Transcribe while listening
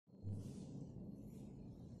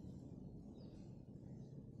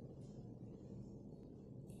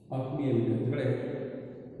ಆತ್ಮೀಯ ವಿದ್ಯಾರ್ಥಿಗಳೇ,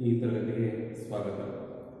 ಈ ತರಗತಿಗೆ ಸ್ವಾಗತ.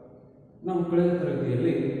 ನಾವು ಕಳೆದ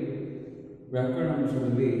ತರಗತಿಯಲ್ಲಿ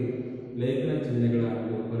ವ್ಯಾಕರಣಾಂಶದಲ್ಲಿ ಲೇಖನ ಚಿಹ್ನೆಗಳ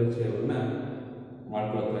ಒಂದು ಪರಿಚಯವನ್ನು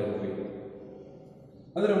ಮಾಡ್ಕೊಳ್ತಾ ಇದ್ವಿ.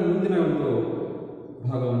 ಅದರ ಮುಂದಿನ ಒಂದು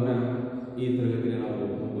ಭಾಗವನ್ನು ಈ ತರಗತಿಯಲ್ಲಿ ನಾವು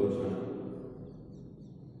ಮುಂದುವರಿಸೋಣ.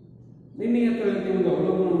 ನಿನ್ನೆಯ ತರಗತಿ ಒಂದು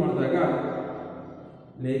ಅವಲೋಕನ ಮಾಡಿದಾಗ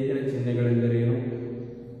ಲೇಖನ ಚಿಹ್ನೆಗಳೆಂದರೇನು,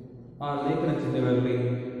 ಆ ಲೇಖನ ಚಿಹ್ನೆಗಳಲ್ಲಿ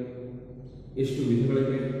ಎಷ್ಟು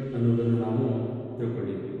ವಿಧಗಳಿವೆ ಅನ್ನೋದನ್ನು ನಾವು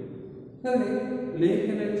ತಿಳ್ಕೊಂಡಿದ್ವಿ. ಆದರೆ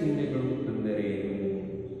ಲೇಖನ ಚಿಹ್ನೆಗಳು ಎಂದರೇನು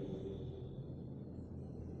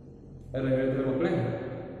ಎಲ್ಲ ಹೇಳ್ತಾರೆ ಮಕ್ಕಳೇ?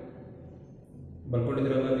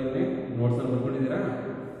 ಬರ್ಕೊಂಡಿದ್ದೀರಲ್ಲ, ನಿನ್ನೆ ನೋಟ್ಸ್ ಬರ್ಕೊಂಡಿದ್ದೀರಾ?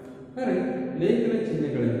 ಆದರೆ ಲೇಖನ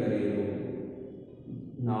ಚಿಹ್ನೆಗಳೆಂದರೇನು?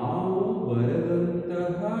 ನಾವು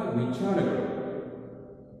ಬರೆದಂತಹ ವಿಚಾರಗಳು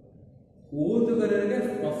ಓದುಗರಿಗೆ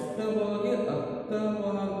ಸ್ಪಷ್ಟವಾಗಿ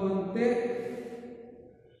ಅರ್ಥವಾಗುವಂತೆ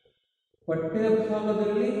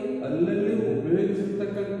ಪಠ್ಯಭಾಗದಲ್ಲಿ ಅಲ್ಲಲ್ಲಿ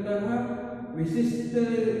ಉಪಯೋಗಿಸಿರ್ತಕ್ಕಂತಹ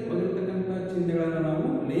ವಿಶಿಷ್ಟವಾಗಿರ್ತಕ್ಕಂತಹ ಚಿಹ್ನೆಗಳನ್ನು ನಾವು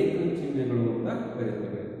ಲೇಖನ ಚಿಹ್ನೆಗಳು ಅಂತ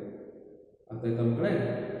ಕರೀತೇವೆ. ಅರ್ಥ ಆಯ್ತಾ ಮಕ್ಕಳೇ?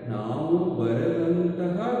 ನಾವು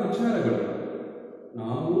ಬರೆದಂತಹ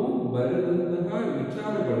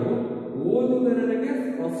ವಿಚಾರಗಳು ಓದುಗರಿಗೆ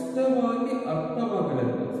ಸ್ಪಷ್ಟವಾಗಿ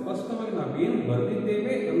ಅರ್ಥವಾಗಲೆಂದು, ಸ್ಪಷ್ಟವಾಗಿ ನಾವೇನು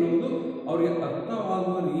ಬರೆದಿದ್ದೇವೆ ಅನ್ನೋದು ಅವರಿಗೆ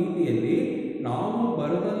ಅರ್ಥವಾಗುವ ರೀತಿಯಲ್ಲಿ ನಾವು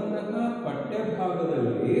ಬರೆದಂತಹ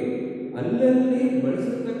ಪಠ್ಯಭಾಗದಲ್ಲಿ ಅಲ್ಲಲ್ಲಿ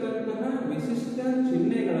ಬಳಸಿರ್ತಕ್ಕಂತಹ ವಿಶಿಷ್ಟ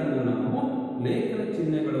ಚಿಹ್ನೆಗಳನ್ನು ನಾವು ಲೇಖನ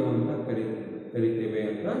ಚಿಹ್ನೆಗಳು ಅಂತ ಕರಿತೇವೆ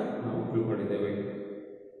ಅಂತ ನಾವು ತಿಳ್ಕೊಂಡಿದ್ದೇವೆ.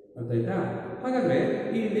 ಅರ್ಥ ಆಯ್ತಾ? ಹಾಗಾದ್ರೆ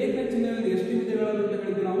ಈ ಲೇಖನ ಚಿಹ್ನೆಗಳಲ್ಲಿ ಎಷ್ಟು ವಿಧಗಳನ್ನು ಅಂತ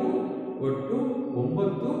ಹೇಳಿದ್ರೆ ನಾವು ಒಟ್ಟು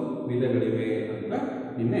 9 ವಿಧಗಳಿವೆ ಅಂತ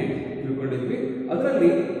ನಿನ್ನೆ ತಿಳ್ಕೊಂಡಿದ್ವಿ.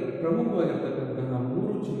 ಅದರಲ್ಲಿ ಪ್ರಮುಖವಾಗಿರ್ತಕ್ಕಂತಹ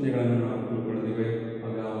 3 ಚಿಹ್ನೆಗಳನ್ನು ನಾವು ತಿಳ್ಕೊಂಡಿದ್ದೇವೆ.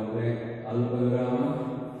 ಅದಾವಂದ್ರೆ ಅಲ್ಪವಿರಾಮ,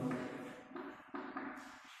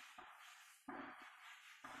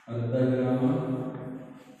 ಅರ್ಧವಿರಾಮ,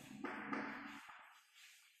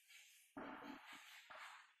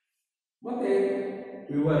 ಮತ್ತೆ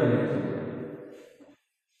ವಿವರಣೆ ಚಿಹ್ನೆ.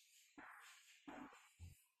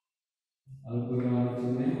 ಅಲ್ಪವಿರಾಮ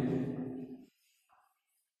ಚಿಹ್ನೆ,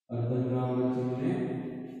 ಅರ್ಧವಿರಾಮ ಚಿಹ್ನೆ,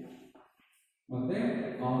 ಮತ್ತೆ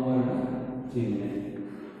ಆವರಣ ಚಿಹ್ನೆ.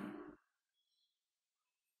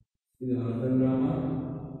 ಇದು ಅರ್ಧವಿರಾಮ,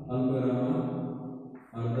 ಅಲ್ಪವಿರಾಮ,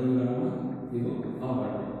 ಅರ್ಧವಿರಾಮ, ಇದು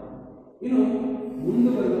ಆವರಣ. ಇನ್ನು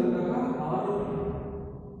ಮುಂದುವರೆದಂತಹ 6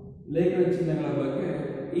 ಲೇಖನ ಚಿಹ್ನೆಗಳ ಬಗ್ಗೆ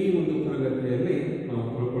ಈ ಒಂದು ತರಗತಿಯಲ್ಲಿ ನಾವು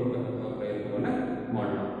ತಿಳ್ಕೊಳ್ತಕ್ಕಂತಹ ಪ್ರಯತ್ನವನ್ನು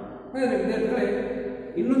ಮಾಡೋಣ. ಹಾಗಾದರೆ ವಿದ್ಯಾರ್ಥಿಗಳೇ,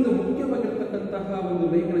 ಇನ್ನೊಂದು ಮುಖ್ಯವಾಗಿರ್ತಕ್ಕಂತಹ ಒಂದು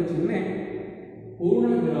ಲೇಖನ ಚಿಹ್ನೆ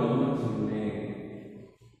ಪೂರ್ಣ ವಿರಾಮ ಚಿಹ್ನೆ.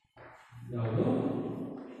 ಯಾವುದು?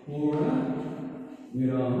 ಪೂರ್ಣ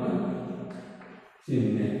ವಿರಾಮ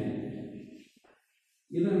ಚಿಹ್ನೆ.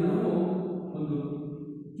 ಇದನ್ನು ನಾವು ಒಂದು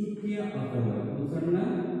ಚುಕ್ಕಿಯ ಆಕಾರದಲ್ಲಿ, ಒಂದು ಸಣ್ಣ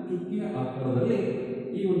ಚುಕ್ಕಿಯ ಆಕಾರದಲ್ಲಿ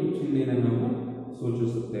ಈ ಒಂದು ಚಿಹ್ನೆಯನ್ನು ನಾವು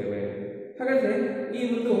ಸೂಚಿಸುತ್ತೇವೆ. ಹಾಗಾದರೆ ಈ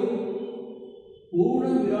ಒಂದು ಪೂರ್ಣ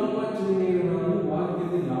ವಿರಾಮ ಚಿಹ್ನೆಯನ್ನು ನಾವು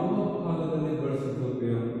ವಾಕ್ಯದ ಯಾವ ಭಾಗದಲ್ಲಿ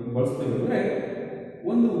ಬಳಸ್ತೇವೆ ಅಂದರೆ,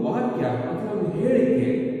 ಒಂದು ವಾಕ್ಯ ಅಥವಾ ಒಂದು ಹೇಳಿಕೆ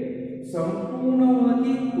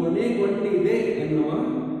ಸಂಪೂರ್ಣವಾಗಿ ಕೊನೆಗೊಂಡಿದೆ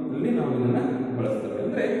ಎನ್ನುವಲ್ಲಿ ನಾವು ಇದನ್ನು ಬಳಸ್ತೇವೆ.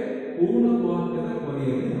 ಅಂದರೆ ಪೂರ್ಣ ವಾಕ್ಯದ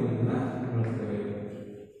ಕೊನೆಯಲ್ಲಿ ನಾವು ಇದನ್ನು ಬಳಸ್ತೇವೆ.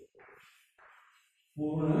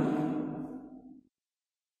 ಪೂರ್ಣ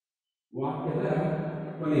ವಾಕ್ಯದ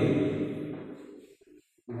ಕೊನೆಯಲ್ಲಿ,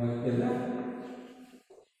 ವಾಕ್ಯದ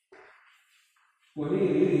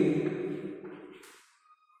ಕೊನೆಯಲ್ಲಿ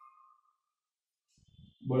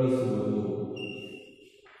ಬಳಸುವುದು.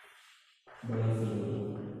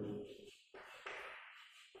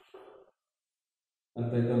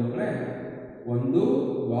 ಅರ್ಥ ಆಯ್ತಾ ಮಕ್ಕಳೇ? ಒಂದು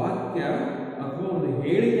ವಾಕ್ಯ ಅಥವಾ ಒಂದು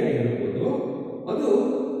ಹೇಳಿಕೆ ಆಗಿರ್ಬೋದು, ಅದು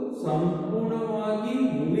ಸಂಪೂರ್ಣವಾಗಿ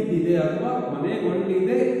ಮುಗಿದಿದೆ ಅಥವಾ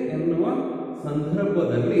ಕೊನೆಗೊಂಡಿದೆ ಎನ್ನುವ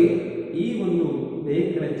ಸಂದರ್ಭದಲ್ಲಿ ಈ ಒಂದು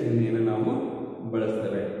ಲೇಖನ ಚಿಹ್ನೆಯನ್ನು ನಾವು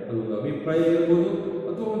ಬಳಸ್ತೇವೆ. ಅದೊಂದು ಅಭಿಪ್ರಾಯ ಇರ್ಬೋದು,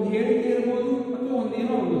 ಅಥವಾ ಒಂದು ಹೇಳಿಕೆ ಇರ್ಬೋದು, ಅಥವಾ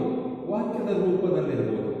ಒಂದೇನೋ ಒಂದು ವಾಕ್ಯದ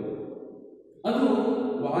ರೂಪದಲ್ಲಿರ್ಬೋದು. ಅದು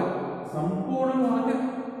ಸಂಪೂರ್ಣವಾಗಿ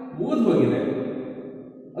ಮುಗಿದು ಹೋಗಿದೆ,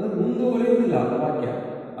 ಅದು ಮುಂದುವರಿಯುವುದಿಲ್ಲ. ವಾಕ್ಯ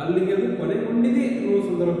ಅಲ್ಲಿಗೆ ಅದು ಕೊನೆಗೊಂಡಿದೆ ಎನ್ನುವ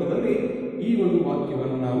ಸಂದರ್ಭದಲ್ಲಿ ಈ ಒಂದು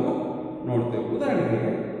ವಾಕ್ಯವನ್ನು ನಾವು ನೋಡ್ತೇವೆ.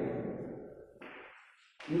 ಉದಾಹರಣೆಗೆ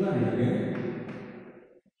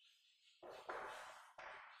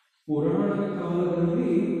ಪುರಾಣದ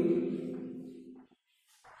ಕಾಲದಲ್ಲಿ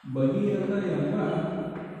ಭಗೀರಥ ಎಂಬ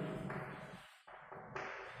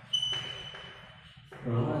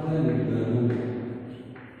ರಾಜನಿದ್ದನು.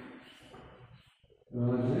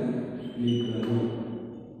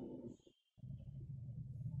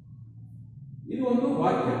 ಇದು ಒಂದು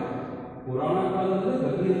ವಾಕ್ಯ. ಪುರಾಣ ಕಾಲದಲ್ಲಿ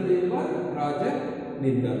ಭಗೀರಥ ಎಂಬ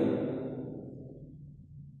ರಾಜನಿದ್ದನು.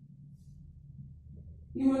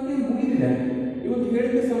 ಈ ವಾಕ್ಯ ಮುಗಿದಿದೆ. ಈ ಒಂದು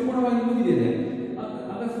ಹೇಳಿಕೆ ಸಂಪೂರ್ಣವಾಗಿ ಮುಗಿದಿದೆ.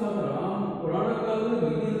 ಅಕಸ್ಮಾತ್ ಪುರಾಣ ಕಾಲದಲ್ಲಿ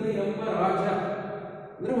ಭಗೀರಥ ಎಂಬ ರಾಜ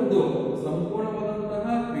ಅಂದ್ರೆ ಒಂದು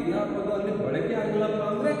ಸಂಪೂರ್ಣವಾದಂತಹ ಕ್ರಿಯಾಪದ ಅಲ್ಲಿ ಬಳಕೆ ಆಗಿಲ್ಲಪ್ಪ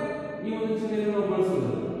ಅಂದ್ರೆ ಈ ಒಂದು ಚಿಹ್ನೆಯನ್ನು ನಾವು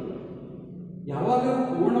ಬಳಸೋದು. ಯಾವಾಗ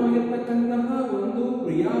ಪೂರ್ಣವಾಗಿರ್ತಕ್ಕಂತಹ ಒಂದು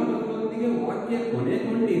ಕ್ರಿಯಾಪದದೊಂದಿಗೆ ವಾಕ್ಯ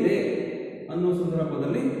ಕೊನೆಗೊಂಡಿದೆ ಅನ್ನೋ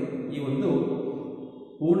ಸಂದರ್ಭದಲ್ಲಿ ಈ ಒಂದು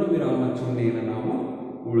ಪೂರ್ಣ ವಿರಾಮ ಚಿಹ್ನೆಯನ್ನು ನಾವು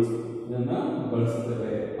ಇದನ್ನ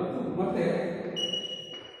ಬಳಸ್ತೇವೆ. ಮತ್ತೆ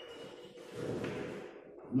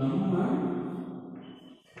ನಮ್ಮ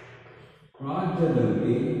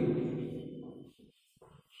ರಾಜ್ಯದಲ್ಲಿ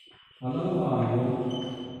ಹಲವಾರು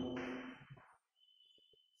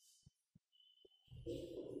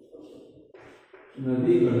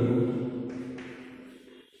ನದಿಗಳು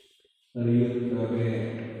ಹರಿಯುತ್ತವೆ.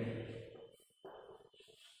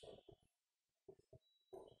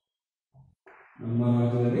 ನಮ್ಮ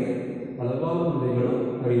ರಾಜ್ಯದಲ್ಲಿ ಹಲವಾರು ನದಿಗಳು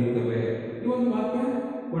ಹರಿಯುತ್ತವೆ. ಈ ಒಂದು ವಾಕ್ಯ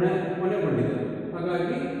ಕೊನೆಗೊಂಡಿದೆ.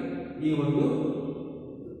 ಹಾಗಾಗಿ ಈ ಒಂದು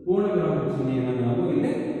ಪೂರ್ಣ ವಿರಾಮ ಚಿಹ್ನೆಯನ್ನು ನಾವು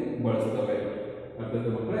ಇಲ್ಲಿ ಬಳಸ್ತೇವೆ. ಅರ್ಥಾತ್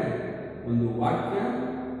ಮಕ್ಕಳೇ, ಒಂದು ವಾಕ್ಯ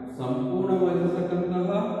ಸಂಪೂರ್ಣವಾಗಿರತಕ್ಕಂತಹ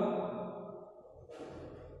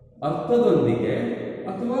ಅರ್ಥದೊಂದಿಗೆ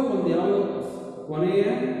ಅಥವಾ ಒಂದು ಯಾವ ಕೊನೆಯ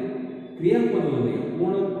ಕ್ರಿಯಾಪದದೊಂದಿಗೆ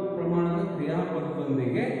ಪೂರ್ಣ ಪ್ರಮಾಣದ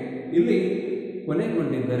ಕ್ರಿಯಾಪದದೊಂದಿಗೆ ಇಲ್ಲಿ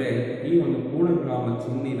ಕೊನೆಗೊಂಡಿದ್ದರೆ ಈ ಒಂದು ಪೂರ್ಣ ವಿರಾಮ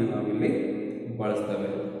ಚಿಹ್ನೆಯನ್ನು ನಾವಿಲ್ಲಿ ಬಳಸ್ತೇವೆ.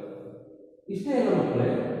 ಇಷ್ಟೇ ಅಲ್ಲ ಮಕ್ಕಳೇ,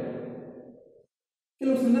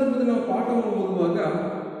 ಕೆಲವು ಸಂದರ್ಭದಲ್ಲಿ ನಾವು ಪಾಠವನ್ನು ಓದುವಾಗ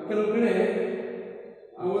ಕೆಲವು ಕಡೆ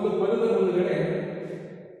ಆ ಒಂದು ಪದದ ಒಂದುಗಡೆ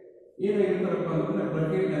ಏನಾಗಿರ್ತಾರಪ್ಪ ಅಂತಂದ್ರೆ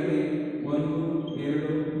ಬ್ರಾಕೆಟ್ನಲ್ಲಿ 1,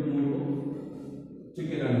 2, 3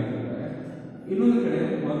 ಚುಕ್ಕೆಗಳನ್ನು ಹಾಕಿರ್ತಾರೆ. ಇನ್ನೊಂದು ಕಡೆ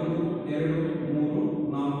 1, 2, 3,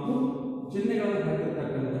 4 ಚಿಹ್ನೆಗಳನ್ನು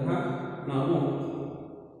ಹಾಕಿರ್ತಕ್ಕಂತಹ ನಾವು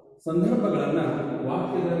ಸಂದರ್ಭಗಳನ್ನು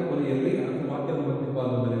ವಾಕ್ಯದ ಕೊನೆಯಲ್ಲಿ ಅಥವಾ ವಾಕ್ಯದ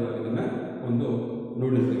ಮಧ್ಯಭಾಗದಲ್ಲಿ ನಾವು ಇದನ್ನ ಒಂದು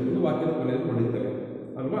ನೋಡಿರ್ತೇವೆ, ಒಂದು ವಾಕ್ಯದ ಕೊನೆಯಲ್ಲಿ ನೋಡಿರ್ತೇವೆ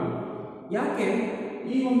ಅಲ್ವಾ? ಯಾಕೆ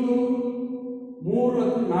ಈ ಒಂದು 3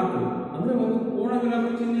 ಅಥವಾ 4 ಅಂದ್ರೆ ಒಂದು ಪೂರ್ಣ ವಿರಾಮ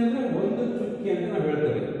ಚಿಹ್ನೆ ಅಂದ್ರೆ ಒಂದು ಚುಕ್ಕಿ ಅಂತ ನಾವು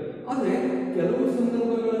ಹೇಳ್ತೇವೆ. ಆದರೆ ಕೆಲವು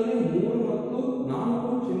ಸಂದರ್ಭಗಳಲ್ಲಿ 3 ಮತ್ತು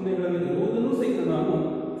 4 ಚಿಹ್ನೆಗಳಲ್ಲಿ ಇರುವುದನ್ನು ಸಹಿತ ನಾವು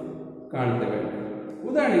ಕಾಣ್ತೇವೆ.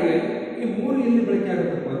 ಉದಾಹರಣೆಗೆ ಈ 3 ಎಲ್ಲಿ ಬಳಕೆ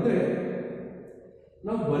ಆಗುತ್ತಪ್ಪ ಅಂದ್ರೆ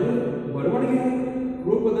ನಾವು ಬರವಣಿಗೆ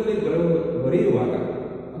ರೂಪದಲ್ಲಿ ಬರೆಯುವಾಗ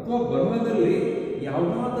ಅಥವಾ ಬರಹದಲ್ಲಿ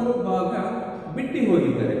ಯಾವುದಾದರೂ ಭಾಗ ಬಿಟ್ಟು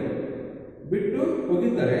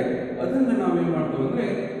ಹೋಗಿದ್ದಾರೆ ಅದನ್ನು ನಾವೇನು ಮಾಡ್ತೇವೆ ಅಂದ್ರೆ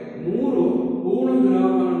 3 ಪೂರ್ಣ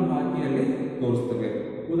ವಿರಾಮಗಳನ್ನು ಹಾಕಿ ಅಲ್ಲಿ ತೋರಿಸ್ತೇವೆ.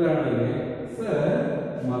 ಉದಾಹರಣೆಗೆ ಸರ್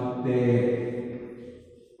ಮತ್ತೆ,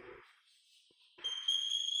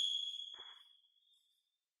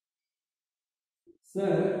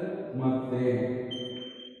 ಸರ್ ಮತ್ತೆ.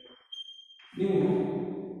 ನೀವು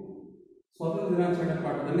ಸ್ವಾತಂತ್ರ್ಯ ದಿನಾಚರಣೆ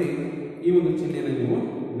ಪಾಠದಲ್ಲಿ ಈ ಒಂದು ಚಿಹ್ನೆಯನ್ನು ನೀವು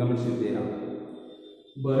ಗಮನಿಸಿದ್ದೀರಾ?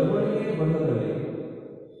 ಬರವಣಿಗೆ ಬರಹದಲ್ಲಿ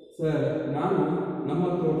ಸರ್ ನಾನು ನಮ್ಮ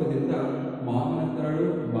ತೋಟದಿಂದ ಮಾವಿನ ತರಳು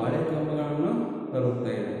ಬಾಳೆಕಂಬಗಳನ್ನು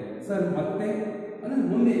ತರುತ್ತೇನೆ. ಸರ್ ಮತ್ತೆ ಅಂದ್ರೆ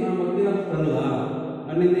ಮುಂದೆ ನಾನು ಮತ್ತೆ ತರಲ್ಲ,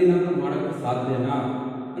 ನನ್ನಿಂದ ಏನಾದರೂ ಮಾಡೋಕ್ಕೆ ಸಾಧ್ಯನಾ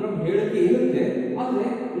ಅನ್ನೋ ಹೇಳಿಕೆ ಇರುತ್ತೆ. ಆದರೆ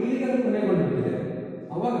ಇಲ್ಲಿಗೆ ಅದು ಕೊನೆಗೊಂಡಿರ್ತಿದೆ.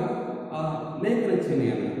 ಅವಾಗ ಆ ಲೇಖನ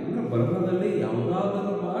ಚಿಹ್ನೆಯನ್ನು ಅಂದ್ರೆ ಬರಹದಲ್ಲಿ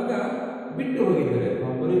ಯಾವುದಾದರೂ ಭಾಗ ಬಿಟ್ಟು ಹೋಗಿದ್ದಾರೆ,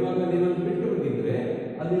 ನಾವು ಬರೆಯುವಾಗ ಏನಾದ್ರು ಬಿಟ್ಟು ಹೋಗಿದ್ರೆ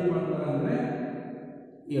ಅದೇನು ಮಾಡ್ತಾರೆ ಅಂದ್ರೆ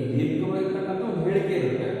ಈಗ ದೀರ್ಘವಾಗಿರ್ತಕ್ಕಂಥ ಒಂದು ಹೇಳಿಕೆ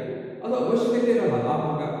ಇರುತ್ತೆ, ಅದು ಅವಶ್ಯಕತೆ ಇರಲ್ಲ ಆ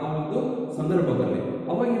ಭಾಗ ಆ ಒಂದು ಸಂದರ್ಭದಲ್ಲಿ.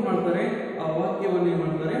 ಅವಾಗ ಏನು ಮಾಡ್ತಾರೆ, ಆ ವಾಕ್ಯವನ್ನು ಏನು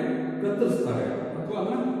ಮಾಡ್ತಾರೆ, ಕತ್ತರಿಸ್ತಾರೆ ಅಥವಾ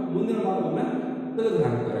ಅದನ್ನ ಮುಂದಿನ ಭಾಗವನ್ನ ತೆಗೆದು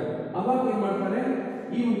ಹಾಕ್ತಾರೆ. ಅವಾಗ ಏನು ಮಾಡ್ತಾರೆ,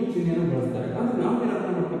 ಈ ಒಂದು ಚಿಹ್ನೆಯನ್ನು ಬಳಸ್ತಾರೆ. ಅಂದ್ರೆ ನಾವು ಏನು ಅರ್ಥ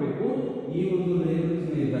ಮಾಡ್ಕೋಬೇಕು, ಈ ಒಂದು ಲೇಖನ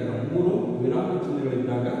ಚಿಹ್ನೆ ಇದ್ದಾಗ 3 ವಿರಾಮ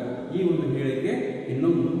ಚಿಹ್ನೆಗಳಿದ್ದಾಗ ಈ ಒಂದು ಹೇಳಿಕೆ ಇನ್ನೂ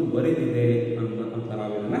ಮುಂದುವರೆದಿದೆ ಅಂತ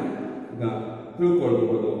ನಾವಿದನ್ನ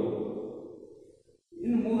ತಿಳ್ಕೊಳ್ಬಹುದು.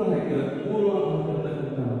 ಇನ್ನು 3 ಹಾಕಿಲ್ಲ, 3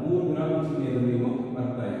 ಅಂತಕ್ಕಂತಹ 3 ವಿರಾಮ ಚಿಹ್ನೆಯನ್ನು ನೀವು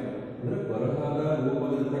ಅರ್ಥ ಆಯಿತು ಅಂದ್ರೆ ಬರಹದ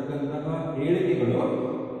ರೂಪದಲ್ಲಿರ್ತಕ್ಕಂತಹ ಹೇಳಿಕೆಗಳು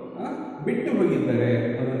ಬಿಟ್ಟು ಹೋಗಿದ್ದಾರೆ.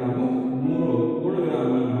 ಅದನ್ನು ನಾವು 3 ಪೂರ್ಣ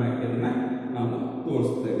ವಿರಾಮವನ್ನು ಹಾಕಿ ಅದನ್ನ ನಾವು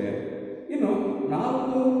ತೋರಿಸ್ತೇವೆ. ಇನ್ನು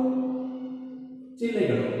 4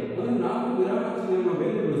 ಚಿಹ್ನೆಗಳು ಅಂದ್ರೆ 4 ವಿರಾಮ ಚಿಹ್ನೆಯನ್ನು ನಾವು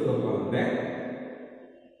ಎಲ್ಲಿ ಬಳಸ್ತಪ್ಪ ಅಂದ್ರೆ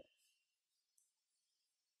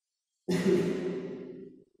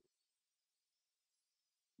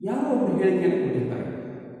ಯಾರೋ ಒಬ್ಬರು ಹೇಳಿಕೆಯನ್ನು ಕೊಟ್ಟಿರ್ತಾರೆ,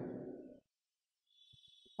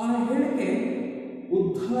 ಆ ಹೇಳಿಕೆ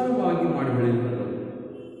ಉದ್ಧಾರವಾಗಿ ಮಾಡಿ ಹೇಳಿದ್ರು.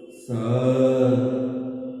 ಸರ್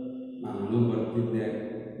ನಾನು ಬರ್ತಿದ್ದೆ,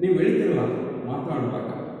 ನೀವು ಹೇಳ್ತಿರಲ್ಲ ಮಾತನಾಡುವಾಗ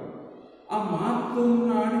ಆ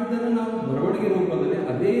ಮಾತನಾಡಿದ್ದನ್ನು ನಾವು ಬರವಣಿಗೆ ರೂಪದಲ್ಲಿ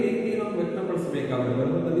ಅದೇ ರೀತಿ ನಾವು ವ್ಯಕ್ತಪಡಿಸಬೇಕಾದ್ರೆ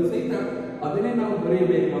ಬರಹದಲ್ಲಿ ಸಹಿತ ಅದನ್ನೇ ನಾವು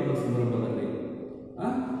ಬರೆಯಬೇಕಾದ ಸಂದರ್ಭದಲ್ಲಿ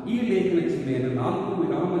ಈ ಲೇಖನ ಚಿಹ್ನೆಯನ್ನು 4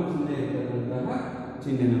 ವಿರಾಮ ಚಿಹ್ನೆ ಇರತಕ್ಕಂತಹ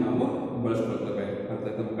ಚಿಹ್ನೆಯನ್ನು ನಾವು ಬಳಸ್ಕೊಳ್ತೇವೆ.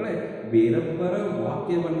 ಅರ್ಥಾತ್ ಮಕ್ಕಳೇ, ಬೇರೊಬ್ಬರ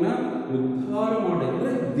ವಾಕ್ಯವನ್ನ ಉದ್ಧಾರ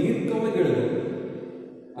ಮಾಡಿದ್ರೆ ದೀರ್ಘವಾಗಿ ಹೇಳಬೇಕು,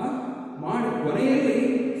 ಮಾಡಿ ಕೊನೆಯಲ್ಲಿ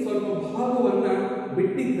ಸ್ವಲ್ಪ ಭಾಗವನ್ನ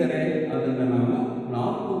ಬಿಟ್ಟಿದ್ದರೆ ಅದನ್ನು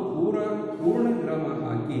ನಾವು 4 ಪೂರ್ಣ ವಿರಾಮ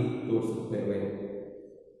ಹಾಕಿ ತೋರಿಸುತ್ತೇವೆ.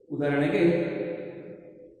 ಉದಾಹರಣೆಗೆ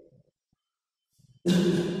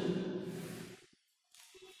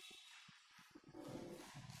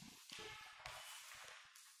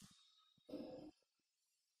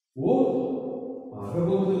ಓ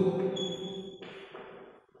ಆಗಬಹುದು,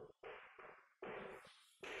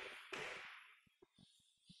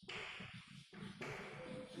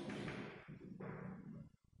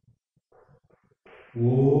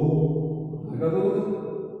 ಓ ಆಗಬಹುದು.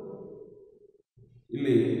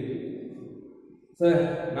 ಇಲ್ಲಿ ಸರ್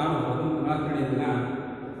ನಾನು 14ನೇ ದಿನ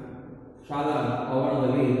ಶಾಲಾ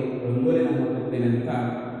ಆವರಣದಲ್ಲಿ ರಂಗೋಲಿನ ಹಾಕುತ್ತೇನೆ ಅಂತ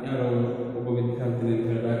ಯಾರೋ ಒಬ್ಬ ವಿದ್ಯಾರ್ಥಿನಿಗೆ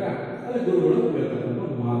ಹೇಳಿದಾಗ ಅಲ್ಲಿ ಗುರುಗಳು ಹೇಳ್ತಕ್ಕಂಥ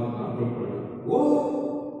ಒಂದು ಮಾತನ್ನು ತಿಳ್ಕೊಳ್ಳೋಣ. ಓ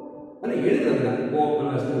ಅಲ್ಲಿ ಹೇಳಿದ್ರಲ್ಲ, ಓ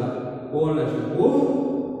ಅನ್ನೋಷ್ಟಲ್ಲ, ಓ ಅನ್ನೋಷ್ಟು, ಓ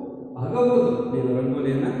ಆಗಬಹುದು ನೀನು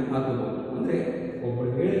ರಂಗೋಲಿಯನ್ನು ಹಾಕಬಹುದು. ಅಂದರೆ ಒಬ್ಬರು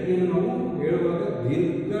ಹೇಳಿಕೆಯನ್ನು ನಾವು ಹೇಳುವಾಗ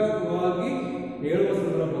ದೀರ್ಘವಾಗಿ ಹೇಳುವ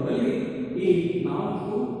ಸಂದರ್ಭದಲ್ಲಿ ಈ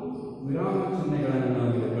 4 ವಿರಾಮ ಚಿಹ್ನೆಗಳನ್ನು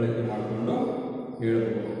ನಾವು ಬಳಕೆ ಮಾಡಿಕೊಂಡು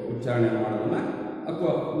ಹೇಳಬಹುದು, ಉಚ್ಚಾರಣೆ ಮಾಡೋದನ್ನ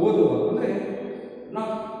ಅಥವಾ ಓದುವ. ಅಂದರೆ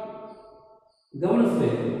ನಾವು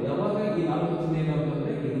ಗಮನಿಸಬೇಕು, ಯಾವಾಗ ಈ 4 ಚಿಹ್ನೆಗಳು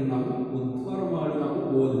ಬಂದರೆ ಇದನ್ನು ನಾವು ಉದ್ಧಾರ ಮಾಡಿ ನಾವು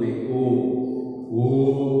ಓದಬೇಕು. ಓ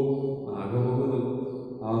ಆಗಬಹುದು,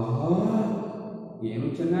 ಆಹಾ ಏನು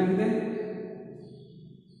ಚೆನ್ನಾಗಿದೆ,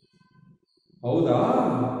 ಹೌದಾ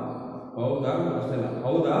ಹೌದಾ ಅಷ್ಟಲ್ಲ,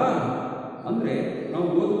 ಹೌದಾ ಅಂದರೆ ನಾವು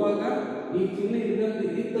ಓದುವಾಗ ಈ ಚಿಹ್ನೆ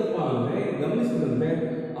ಇತ್ತಪ್ಪ ಅಂದರೆ ಗಮನಿಸಿದಂತೆ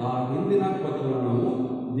ಆ ಹಿಂದಿನ ಪದವನ್ನು ನಾವು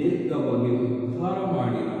ದೀರ್ಘವಾಗಿ ಉದ್ಧಾರ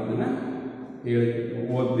ಮಾಡಿ ನಾವು ಅದನ್ನು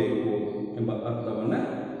ಓದಬೇಕು ಎಂಬ ಅರ್ಥವನ್ನು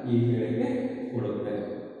ಈ ಹೇಳಿಕೆ ಕೊಡುತ್ತೆ.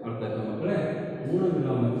 ಅರ್ಥ ಮಕ್ಕಳೇ, ಪೂರ್ಣ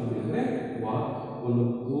ವಿರಾಮ ಚಿಹ್ನೆ ಅಂದರೆ ಒಂದು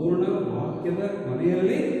ಪೂರ್ಣ ವಾಕ್ಯದ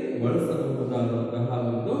ಕೊನೆಯಲ್ಲಿ ಬಳಸಬಹುದಾದಂತಹ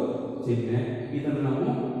ಒಂದು ಚಿಹ್ನೆ. ಇದನ್ನು ನಾವು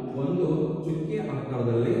ಒಂದು ಚುಕ್ಕೆ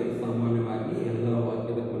ಆಕಾರದಲ್ಲಿ ಸಾಮಾನ್ಯವಾಗಿ ಎಲ್ಲ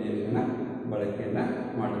ವಾಕ್ಯದ ಕೊನೆಯಲ್ಲಿ ಇದನ್ನು ಬಳಕೆಯನ್ನು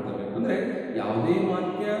ಮಾಡುತ್ತೇವೆ. ಅಂದರೆ ಯಾವುದೇ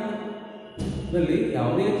ವಾಕ್ಯದಲ್ಲಿ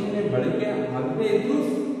ಯಾವುದೇ ಚಿಹ್ನೆ ಬಳಕೆ ಆಗದೇ ಇದ್ರೂ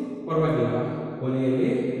ಪರವಾಗಿಲ್ಲ, ಕೊನೆಯಲ್ಲಿ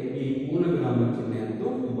ಈ ಪೂರ್ಣ ವಿರಾಮ ಚಿಹ್ನೆ ಅಂತೂ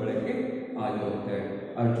ಬಳಕೆ ಆಗಿರುತ್ತೆ.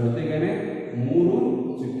 ಅದರ ಜೊತೆಗೇನೆ 3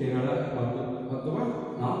 ಚುಕ್ಕೆಗಳ ಅಥವಾ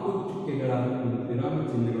 4 ಚುಕ್ಕೆಗಳ ಒಂದು ವಿರಾಮ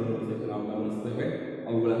ಚಿಹ್ನೆಗಳನ್ನು ಸಹಿತ ನಾವು ಗಮನಿಸ್ತೇವೆ.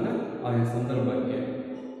 ಅವುಗಳನ್ನು ಆಯಾ ಸಂದರ್ಭಕ್ಕೆ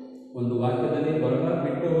ಒಂದು ವಾಕ್ಯದಲ್ಲಿ ಬರಹ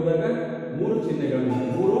ಬಿಟ್ಟು ಹೋದಾಗ 3 ಚಿಹ್ನೆಗಳನ್ನು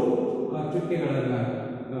 3 ಚುಕ್ಕೆಗಳನ್ನು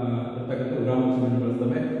ಇರ್ತಕ್ಕಂಥ ವಿರಾಮ ಚಿಹ್ನೆ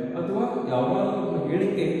ಬಳಸ್ತವೆ. ಅಥವಾ ಯಾವುದಾದ್ರೂ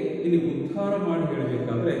ಹೇಳಿಕೆ ಇಲ್ಲಿ ಉದ್ಧಾರ ಮಾಡಿ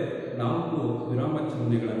ಹೇಳಬೇಕಾದ್ರೆ 4 ವಿರಾಮ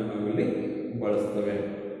ಚಿಹ್ನೆಗಳನ್ನು ನಾವಿಲ್ಲಿ ಬಳಸ್ತೇವೆ.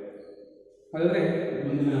 ಹಾಗಾದರೆ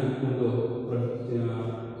ಮುಂದಿನ ಒಂದು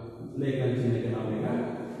ಲೇಖನ ಚಿಹ್ನೆಗೆ ನಾವೀಗ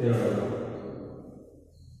ತೆರಳೋಣ.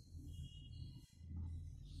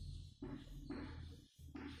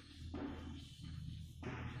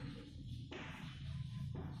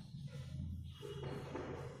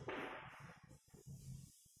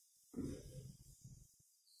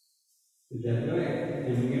 ವಿದ್ಯಾರ್ಥಿಗಳೇ,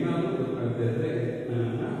 ನಿಮಗೇನಾದರೂ ಗೊತ್ತಾಗ್ತಾ ಇದ್ದರೆ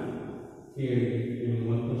ನನ್ನನ್ನು ಕೇಳಿ, ನಿಮಗೆ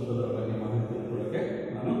ಮತ್ತಷ್ಟು ಅದರ ಬಗ್ಗೆ ಮಾಹಿತಿ ಕೊಡೋಕ್ಕೆ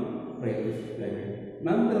ನಾನು ಪ್ರಯತ್ನಿಸುತ್ತೇನೆ.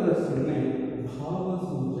 ನಂತರದ ಚಿಹ್ನೆ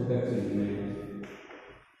ಭಾವಸೂಚಕ ಚಿಹ್ನೆ.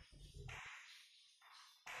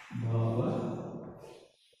 ಭಾವಸೂಚಕ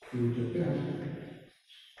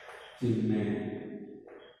ಚಿಹ್ನೆ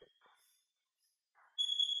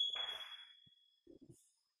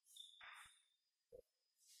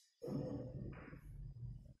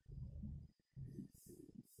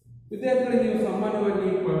ವಿದ್ಯಾರ್ಥಿಗಳಿಗೆ ನೀವು ಸಾಮಾನ್ಯವಾಗಿ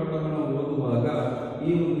ಪಾಠವನ್ನು ಓದುವಾಗ ಈ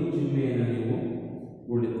ಒಂದು ಚಿಹ್ನೆಯನ್ನು ನೀವು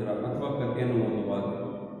ನೋಡಿದ್ದೀರ, ಅಥವಾ ಕಥೆಯನ್ನು ಓದುವಾಗ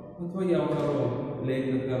ಅಥವಾ ಯಾವುದಾದ್ರು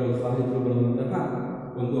ಲೇಖಕರು ಸಾಹಿತ್ಯಗಳು ಬರೆದಂತಹ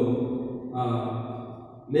ಒಂದು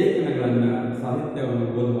ಲೇಖನಗಳನ್ನು ಸಾಹಿತ್ಯವನ್ನು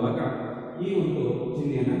ಓದುವಾಗ ಈ ಒಂದು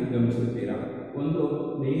ಚಿಹ್ನೆಯನ್ನು ಗಮನಿಸುತ್ತೀರಾ. ಒಂದು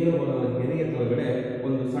ನೇರವಾದ ಗೆರೆಯ ಕೆಳಗಡೆ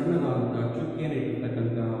ಒಂದು ಸಣ್ಣದಾದಂತಹ ಚುಕ್ಕಿಯನ್ನು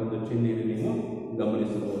ಇಟ್ಟಿರ್ತಕ್ಕಂತಹ ಒಂದು ಚಿಹ್ನೆಯನ್ನು ನೀವು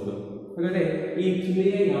ಗಮನಿಸಬಹುದು. ಹಾಗಾದರೆ ಈ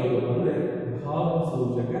ಚಿಹ್ನೆಯೇ ಯಾವುದು ಅಂದರೆ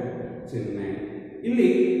ಭಾವಸೂಚಕ ಚಿಹ್ನೆ. ಇಲ್ಲಿ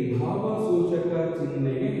ಭಾವಸೂಚಕ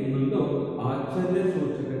ಚಿಹ್ನೆಗೆ ಇನ್ನೊಂದು ಆಶ್ಚರ್ಯ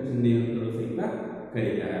ಸೂಚಕ ಚಿಹ್ನೆ ಅಂತಲೂ ಸಹಿತ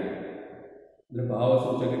ಕರೀತಾರೆ. ಅಂದರೆ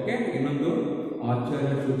ಭಾವಸೂಚಕಕ್ಕೆ ಇನ್ನೊಂದು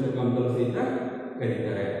ಆಶ್ಚರ್ಯ ಸೂಚಕ ಅಂತಲೂ ಸಹಿತ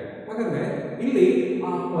ಕರೀತಾರೆ. ಹಾಗಾದ್ರೆ ಇಲ್ಲಿ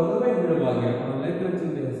ಆ ಪದವೇ ಹೇಳುವಾಗೆ, ಆ ಲೇಖನ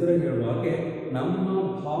ಚಿಹ್ನೆ ಹೆಸರು ಹೇಳುವಾಗೆ ನಮ್ಮ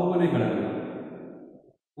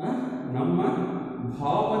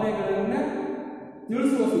ಭಾವನೆಗಳನ್ನ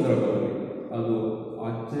ತಿಳಿಸುವ ಸಂದರ್ಭದಲ್ಲಿ ಅದು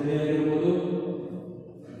ಆಶ್ಚರ್ಯ ಇರ್ಬೋದು,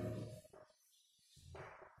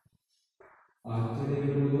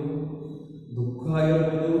 ದುಃಖ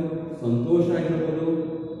ಇರ್ಬೋದು, ಸಂತೋಷ ಆಗಿರ್ಬೋದು,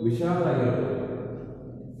 ವಿಷಾದ ಆಗಿರ್ಬೋದು.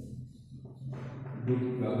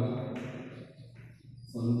 ದುಃಖ,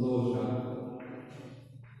 ಸಂತೋಷ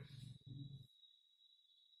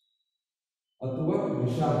ಅಥವಾ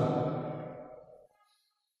ವಿಷಾದ,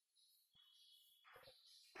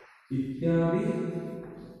 ಇತ್ಯಾದಿ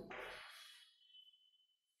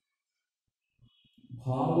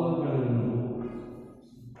ಭಾವಗಳನ್ನು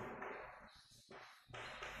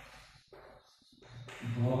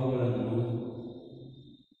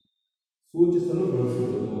ಸೂಚಿಸಲು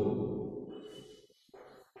ಬಳಸುವುದು.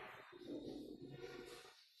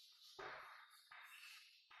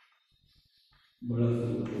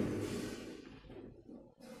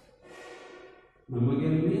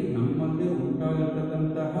 ನಮ್ಮಲ್ಲಿ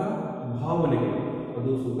ಉಂಟಾಗಿರ್ತಕ್ಕಂತಹ ಭಾವನೆಗಳು,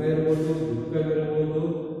 ಅದು ಸುಖ ಇರ್ಬೋದು, ದುಃಖವಿರ್ಬೋದು,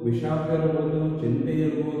 ವಿಷಾದ ಇರ್ಬೋದು, ಚಿಂತೆ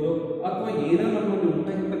ಇರ್ಬೋದು, ಅಥವಾ ಏನೋ ನಮ್ಮಲ್ಲಿ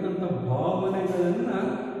ಉಂಟಾಗಿರ್ತಕ್ಕಂಥ ಭಾವನೆಗಳನ್ನು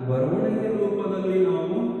ಬರವಣಿಗೆ ರೂಪದಲ್ಲಿ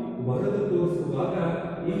ನಾವು ಬರೆದು ತೋರಿಸುವಾಗ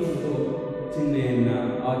ಈ ಒಂದು ಚಿಹ್ನೆಯನ್ನು,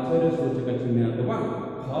 ಆಚಾರ್ಯ ಸೂಚಕ ಚಿಹ್ನೆ ಅಥವಾ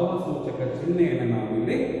ಭಾವಸೂಚಕ ಚಿಹ್ನೆಯನ್ನು ನಾವು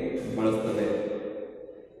ಇಲ್ಲಿ ಬಳಸ್ತದೆ.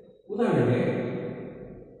 ಉದಾಹರಣೆಗೆ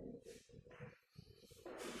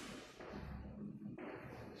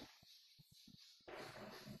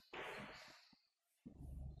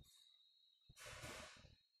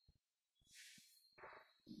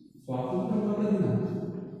ಸ್ವಾತಂತ್ರ್ಯವಾದ ದಿನ.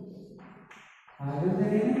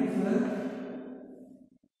 ಹಾಗಾದರೆ ಸರ್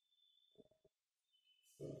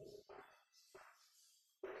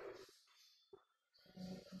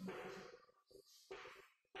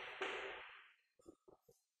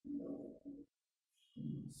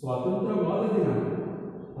ಸ್ವಾತಂತ್ರ್ಯವಾದ ದಿನ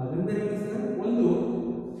ಹಾಗಂದ್ರೆ ಸರ್ ಒಂದು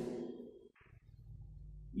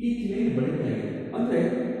ಈ ಚಿಹ್ನೆ ಬಳಕೆ ಆಗಿದೆ. ಅಂದ್ರೆ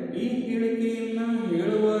ಈ ಹೇಳಿಕೆಯನ್ನ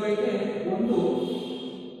ಹೇಳುವವರೆಗೆ ಒಂದು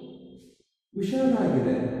ವಿಷಾದ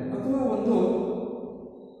ಆಗಿದೆ ಅಥವಾ ಒಂದು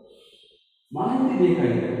ಮಾಹಿತಿ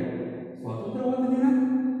ಬೇಕಾಗಿದೆ. ಸ್ವಾತಂತ್ರ್ಯವಾದ ದಿನ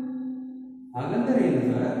ಹಾಗಂದ್ರೆ ಏನು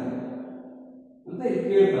ಸರ್ ಅಂತ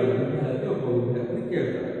ಕೇಳ್ತಾರೆ. ವಿದ್ಯಾರ್ಥಿ ಒಬ್ಬ ವಿದ್ಯಾರ್ಥಿ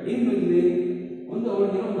ಕೇಳ್ತಾರೆ, ಏನು ಇಲ್ಲಿ ಒಂದು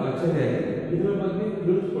ಅವರಿಗೆ ಒಂದು ಆಶ್ಚರ್ಯ ಆಗಿದೆ, ಇದರ ಬಗ್ಗೆ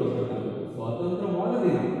ತಿಳಿಸ್ಕೊಳ್ತಕ್ಕಂಥದ್ದು. ಸ್ವಾತಂತ್ರ್ಯವಾದ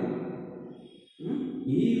ದಿನ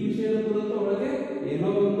ಈ ವಿಷಯದ ಕುರಿತು ಅವಳಿಗೆ ಏನೋ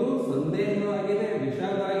ಒಂದು ಸಂದೇಹ ಆಗಿದೆ,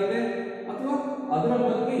 ವಿಷಾದ ಆಗಿದೆ, ಅಥವಾ ಅದರ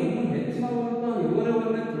ಬಗ್ಗೆ ಇನ್ನೂ ಹೆಚ್ಚಿನವಾದಂತಹ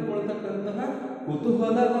ವಿವರವನ್ನು ತಿಳ್ಕೊಳ್ತಕ್ಕಂತಹ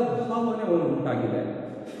ಕುತೂಹಲದ ಭಾವನೆ ಅವಳು ಉಂಟಾಗಿದೆ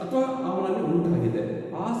ಅಥವಾ ಅವನಲ್ಲಿ ಉಂಟಾಗಿದೆ.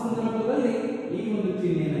 ಆ ಸಂದರ್ಭದಲ್ಲಿ ಈ ಒಂದು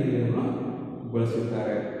ಚಿಹ್ನೆಯನ್ನು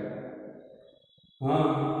ಬಳಸಿದ್ದಾರೆ.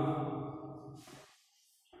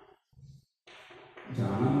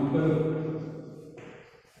 ಜಾಣ ಮಕ್ಕಳು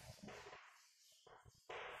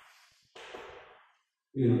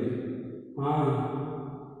ನೋಡಿ,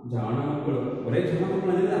 ಜಾಣ ಮಕ್ಕಳು, ಬರೇ ಜಾಣ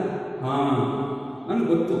ಮಕ್ಕಳಲ್ಲ, ನನಗೆ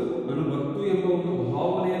ಗೊತ್ತು ಎಂಬ ಒಂದು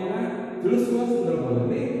ಭಾವನೆಯನ್ನ ತಿಳಿಸುವ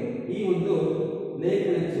ಸಂದರ್ಭದಲ್ಲಿ ಈ ಒಂದು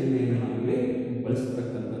ಲೇಖನ ಚಿಹ್ನೆಯನ್ನು ನಾವಿಲ್ಲಿ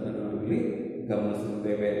ಬಳಸತಕ್ಕಂಥದ್ದನ್ನು ನಾವಿಲ್ಲಿ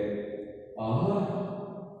ಗಮನಿಸುತ್ತೇವೆ.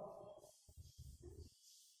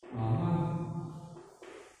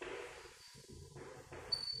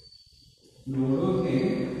 ನೋಡೋಕೆ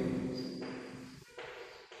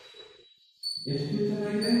ಎಷ್ಟು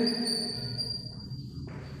ಚೆನ್ನಾಗಿದೆ.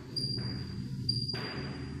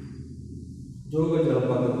 ಜೋಗ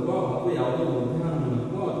ಜಲಪಾತಕ್ಕೋ ಅಥವಾ ಯಾವುದೋ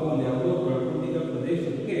ಉದ್ಯಾನವನಕ್ಕೋ ಅಥವಾ ಒಂದು ಯಾವುದೋ ಪ್ರಾಕೃತಿಕ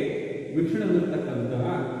ಪ್ರದೇಶಕ್ಕೆ ವೀಕ್ಷಣೆ ಇರತಕ್ಕಂತಹ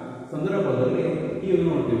ಸಂದರ್ಭದಲ್ಲಿ ಈಗ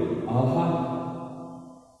ನೋಡ್ತೀವಿ,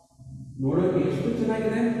 ನೋಡೋಕೆ ಎಷ್ಟು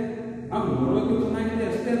ಚೆನ್ನಾಗಿದೆ. ನೋಡೋಕೆ ಚೆನ್ನಾಗಿದೆ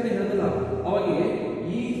ಅಷ್ಟೇ ಅಂತ ಹೇಳಿದಲ್ಲ, ಅವಾಗೆ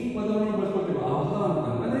ಈ ಪದವನ್ನು ಬಳಸ್ಕೊಳ್ತೀವಿ.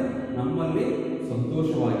 ಅಂತಂದ್ರೆ ನಮ್ಮಲ್ಲಿ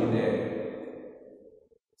ಸಂತೋಷವಾಗಿದೆ,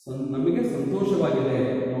 ನಮಗೆ ಸಂತೋಷವಾಗಿದೆ,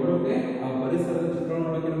 ನೋಡೋಕೆ ಆ ಪರಿಸರದ ಚಿತ್ರ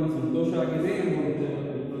ನೋಡೋಕೆ ನಮಗೆ ಸಂತೋಷ ಆಗಿದೆ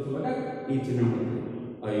ಎಂಬುವಾಗ ಈ ಚಿಹ್ನೆ ಮಾಡ್ತೀವಿ.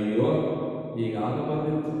 ಅಯ್ಯೋ ಈಗ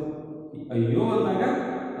ಆಗಬಾರ್ದಿತ್ತು, ಅಯ್ಯೋ ಅಂದಾಗ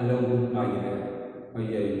ಅಲ್ಲೇ ಒಂದು ದುಃಖಾಗಿದೆ,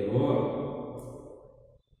 ಅಯ್ಯಯ್ಯೋ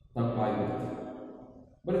ತಪ್ಪಾಗಿರುತ್ತೆ.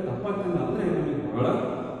 ಬರೀ ತಪ್ಪಾಗ್ತಲ್ಲ ಅಂದರೆ ನಮಗೆ ಬಹಳ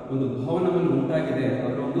ಒಂದು ಭಾವನವನ್ನು ಉಂಟಾಗಿದೆ,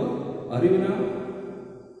 ಅದರ ಒಂದು ಅರಿವು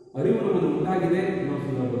ನಮ್ಮನ್ನು ಉಂಟಾಗಿದೆ ಅನ್ನೋ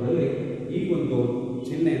ಸಂದರ್ಭದಲ್ಲಿ ಈ ಒಂದು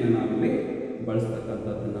ಚಿಹ್ನೆಯನ್ನು ನಾವಿಲ್ಲಿ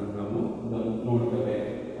ಬಳಸ್ತಕ್ಕಂಥದ್ದನ್ನು ನಾವು ನೋಡ್ತೇವೆ.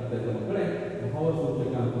 ಅದರಿಂದ ಮಕ್ಕಳೇ,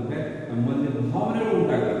 ಭಾವಸೂಚಕ ಅಂತಂದ್ರೆ ನಮ್ಮಲ್ಲಿ ಭಾವನೆಗಳು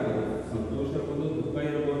ಉಂಟಾಗ್ತದೆ. ಸಂತೋಷ ಇರ್ಬೋದು, ದುಃಖ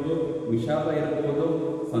ಇರ್ಬೋದು, ವಿಷಾದ ಇರ್ಬೋದು,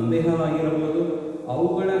 ಸಂದೇಹ ಆಗಿರ್ಬೋದು,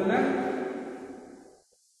 ಅವುಗಳನ್ನು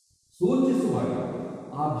ಸೂಚಿಸುವಾಗ,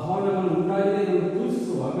 ಆ ಭಾವನೆಗಳನ್ನು ಉಂಟಾಗಿದೆ ಎಂದು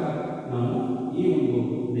ಸೂಚಿಸುವಾಗ ನಾವು ಈ ಒಂದು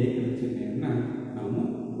ಲೇಖನ ಚಿಹ್ನೆಯನ್ನು ನಾವು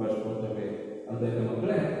ಬಳಸ್ಕೊಳ್ತೇವೆ. ಅದರಿಂದ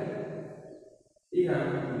ಮಕ್ಕಳೇ, ಈಗ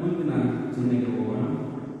ಮುಂದಿನ ಚಿಹ್ನೆಗೆ ಹೋಗೋಣ.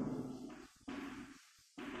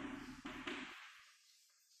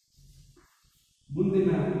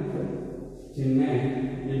 ಮುಂದಿನ ಚಿಹ್ನೆ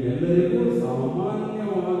ನಿಮ್ಮೆಲ್ಲರಿಗೂ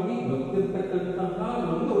ಸಾಮಾನ್ಯವಾಗಿ ಗೊತ್ತಿರ್ತಕ್ಕಂತಹ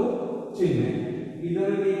ಒಂದು ಚಿಹ್ನೆ. ಇದರ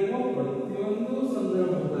ನೀವು ಪ್ರತಿಯೊಂದು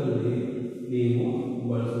ಸಂದರ್ಭದಲ್ಲಿ ನೀವು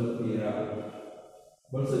ಬಳಸುತ್ತೀರಾ?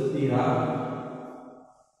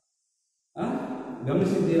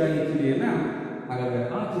 ಗಮನಿಸಿದ್ದೀರಾ ಈ ಚಿಹ್ನೆಯನ್ನ? ಹಾಗಾದ್ರೆ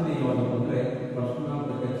ಆ ಚಿಹ್ನೆ ಯಾವುದಪ್ಪ ಅಂದ್ರೆ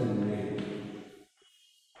ಪ್ರಶ್ನಾರ್ಥಕ ಚಿಹ್ನೆ.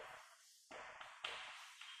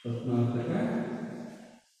 ಪ್ರಶ್ನಾರ್ಥಕ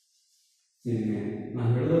ಚಿಹ್ನೆ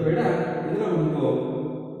ನಾನು ಹೇಳೋದು ಬೇಡ, ಇದರ ಒಂದು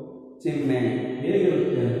ಚಿಹ್ನೆ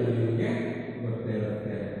ಹೇಗಿರುತ್ತೆ ಅಂತ ನಿಮಗೆ ಗೊತ್ತೇ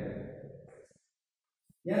ಇರುತ್ತೆ.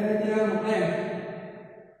 ಯಾರು ಹೇಳ್ತೀರಾ ಮಕ್ಕಳೇ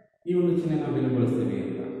ಈ ಒಂದು ಚಿಹ್ನೆ ನಾವೇನು ಬಳಸ್ತೀವಿ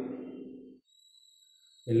ಅಂತ?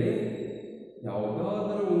 ಇಲ್ಲಿ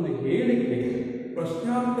ಯಾವುದಾದರೂ ಒಂದು ಹೇಳಿಕೆ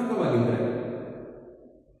ಪ್ರಶ್ನಾರ್ಥಕವಾಗಿದ್ದರೆ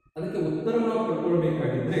ಅದಕ್ಕೆ ಉತ್ತರ ನಾವು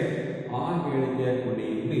ಪಡ್ಕೊಳ್ಬೇಕಾಗಿದ್ರೆ ಆ ಹೇಳಿಕೆಯ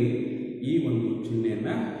ಕೊನೆಯಲ್ಲಿ ಈ ಒಂದು ಚಿಹ್ನೆಯನ್ನ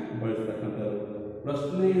ಬಳಸ್ತಕ್ಕಂಥದ್ದು.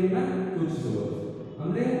 ಪ್ರಶ್ನೆಯನ್ನ ಸೂಚಿಸುವುದು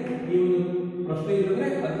ಅಂದ್ರೆ ಈ ಒಂದು ಪ್ರಶ್ನೆ ಇಲ್ಲದ್ರೆ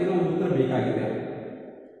ಅದಕ್ಕೆ ನಾವು ಉತ್ತರ ಬೇಕಾಗಿದೆ.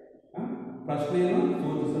 ಪ್ರಶ್ನೆಯನ್ನು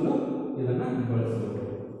ಸೂಚಿಸಲು ಇದನ್ನ ಬಳಸಬಹುದು.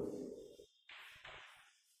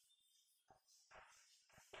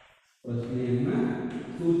 ಪ್ರಶ್ನೆಯನ್ನ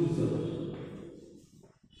ಸೂಚಿಸಲು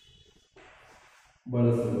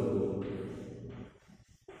ಬಳಸುವುದು.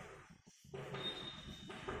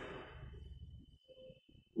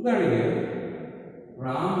 ಉದಾಹರಣೆಗೆ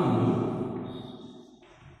ರಾಮನು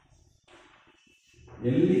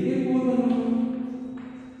ಎಲ್ಲಿಗೆ ಹೋದನು?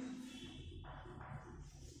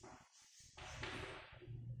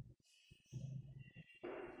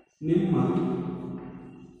 ನಿಮ್ಮ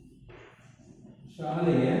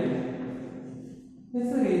ಶಾಲೆಯ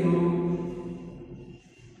ಹೆಸರೇನು?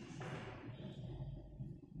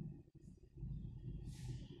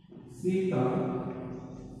 ಸೀತಾ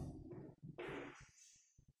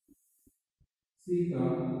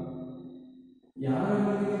ಯಾರ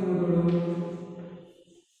ಮನೆಗೆ ಹೋದಳು?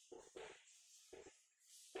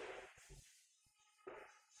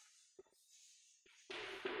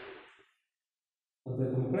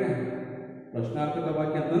 ಮಕ್ಕಳೇ ಪ್ರಶ್ನಾರ್ಥಕ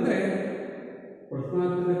ವಾಕ್ಯ ಅಂತಂದ್ರೆ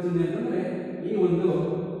ಪ್ರಶ್ನಾರ್ಥಕ ಚಿಹ್ನೆ ಅಂತಂದ್ರೆ ಈ ಒಂದು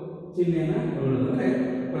ಚಿಹ್ನೆಯನ್ನ ತಗೊಳ್ಳೋದಂದ್ರೆ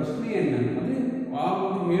ಪ್ರಶ್ನೆಯನ್ನ ಅಂದ್ರೆ ಆ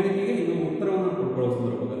ಒಂದು ಹೇಳಿಕೆಗೆ ಇದು ಉತ್ತರವನ್ನು ಕೊಡ್ಕೊಳ್ಳೋ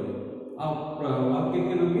ಸಂದರ್ಭದಲ್ಲಿ ಆ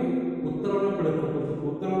ವಾಕ್ಯಕ್ಕೆ ನಮಗೆ ಉತ್ತರವನ್ನು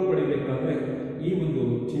ಪಡಿಬೇಕಾದ್ರೆ ಈ ಒಂದು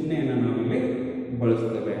ಚಿಹ್ನೆಯನ್ನು ನಾವಿಲ್ಲಿ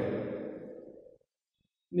ಬಳಸ್ತೇವೆ.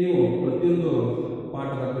 ನೀವು ಪ್ರತಿಯೊಂದು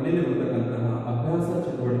ಪಾಠದ ಕೊನೆಯಲ್ಲಿ ಬರ್ತಕ್ಕಂತಹ ಅಭ್ಯಾಸ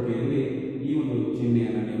ಚಟುವಟಿಕೆಯಲ್ಲಿ ಈ ಒಂದು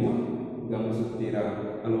ಚಿಹ್ನೆಯನ್ನು ನೀವು ಗಮನಿಸುತ್ತೀರಾ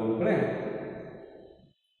ಅಲ್ವಾ ಮಕ್ಕಳೇ?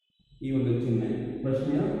 ಈ ಒಂದು ಚಿಹ್ನೆ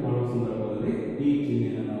ಪ್ರಶ್ನೆಯ ಮಾಡುವ ಸಂದರ್ಭದಲ್ಲಿ ಈ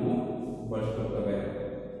ಚಿಹ್ನೆಯನ್ನು ನಾವು ಬಳಸ್ಕೊಳ್ತೇವೆ.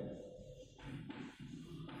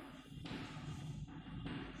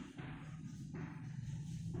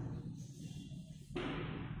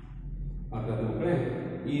 ಹಾಗಾದ್ರೆ ಮಕ್ಕಳೇ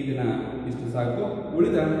ಈ ದಿನ ಇಷ್ಟು ಸಾಕು.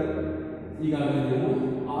 ಉಳಿದ ಈಗಾಗಲೇ ನೀವು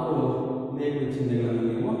 6 ಲೇಖನ ಚಿಹ್ನೆಗಳನ್ನು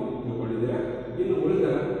ನೀವು ತಿಳ್ಕೊಂಡಿದ್ದೀರಾ. ಇನ್ನು ಉಳಿದ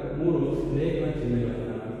 3 ಲೇಖನ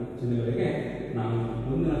ಚಿಹ್ನೆಗಳಿಗೆ ನಾವು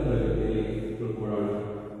ಮುಂದಿನ ತರಗತಿಯಲ್ಲಿ ತಿಳ್ಕೊಳ್ಳೋಣ.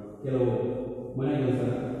 ಕೆಲವು ಮನೆ ಕೆಲಸ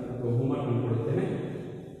ಅಥವಾ ಹೋಮ್ವರ್ಕ್ ಅನ್ನು ಕೊಡುತ್ತೇನೆ.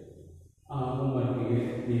 ಆ ಹೋಮ್ವರ್ಕಿಗೆ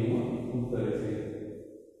ನೀವು ಉತ್ತರಿಸಿ.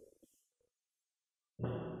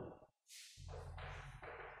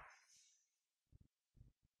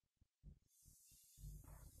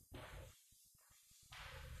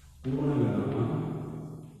 ಪೂರ್ಣವಿರಾಮ,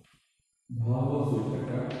 ಭಾವಸೂಚಕ,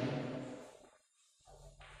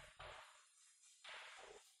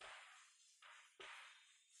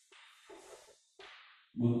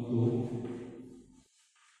 ಮತ್ತು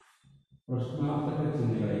ಪ್ರಶ್ನಾರ್ಥಕ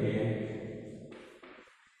ಚಿಹ್ನೆಗಳಿಗೆ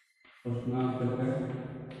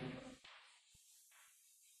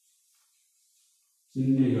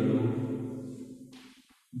ಚಿಹ್ನೆಗಳು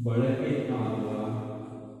ಬಳಕೆ ಆಗುವ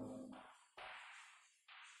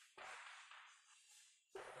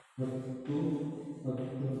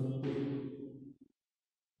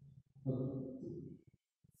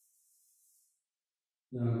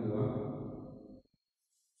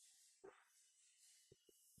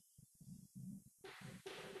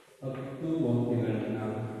ಹತ್ತು ವಾಕ್ಯಗಳನ್ನು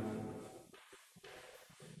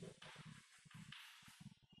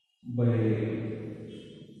ಬರೆಯಿರಿ.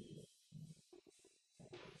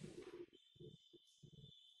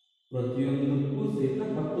 ಪ್ರತಿಯೊಂದಕ್ಕೂ ಸಹಿತ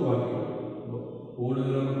 10 ವಾಕ್ಯಗಳು,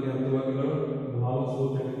 ಪೂರ್ಣವಿರಾಮಕ್ಕೆ 10 ವಾಕ್ಯಗಳು,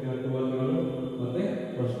 ಭಾವಸೂಚಕಕ್ಕೆ 10 ವಾಕ್ಯಗಳು ಮತ್ತೆ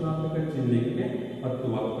ಪ್ರಶ್ನಾರ್ಥಕ ಚಿಹ್ನೆಗೆ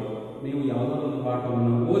 10 ವಾಕ್ಯಗಳು. ನೀವು ಯಾವುದಾದ್ರು ಒಂದು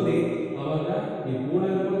ಪಾಠವನ್ನು ಓದಿ ಆವಾಗ ಈ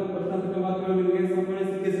ಪೂರ್ಣವಿರಾಮ ಪ್ರಶ್ನಾರ್ಥಕ ವಾಕ್ಯಗಳು ನಿಮಗೆ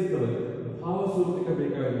ಸಂಬಂಧಿಸಿಕೆ ಸಿಗ್ತವೆ. ಭಾವಸೂಚಕ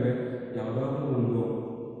ಬೇಕಾಗಿದ್ರೆ ಯಾವುದಾದ್ರೂ ಒಂದು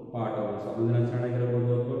ಪಾಠವನ್ನು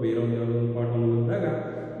ಸಂವಿಧಾನಾಚರಣೆಗಿರಬಹುದು ಅಥವಾ ಬೇರೆ ಒಂದು ಯಾವುದೋ ಒಂದು ಪಾಠವನ್ನು ಓದಿದಾಗ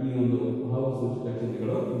ಈ ಒಂದು ಭಾವಸೂಚಕ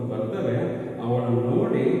ಚಿಹ್ನೆಗಳು ಬರ್ತವೆ. ಅವುಗಳನ್ನು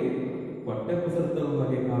ನೋಡಿ ಪಠ್ಯಪುಸ್ತಕದ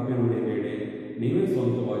ಹಾಗೆ ಕಾಪಿ ಹೊಡೆಯಬೇಡಿ, ನೀವೇ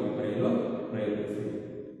ಸ್ವಂತವಾಗಿ ಬರೆಯಲು ಪ್ರಯತ್ನಿಸಿ.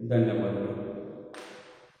 ಧನ್ಯವಾದಗಳು.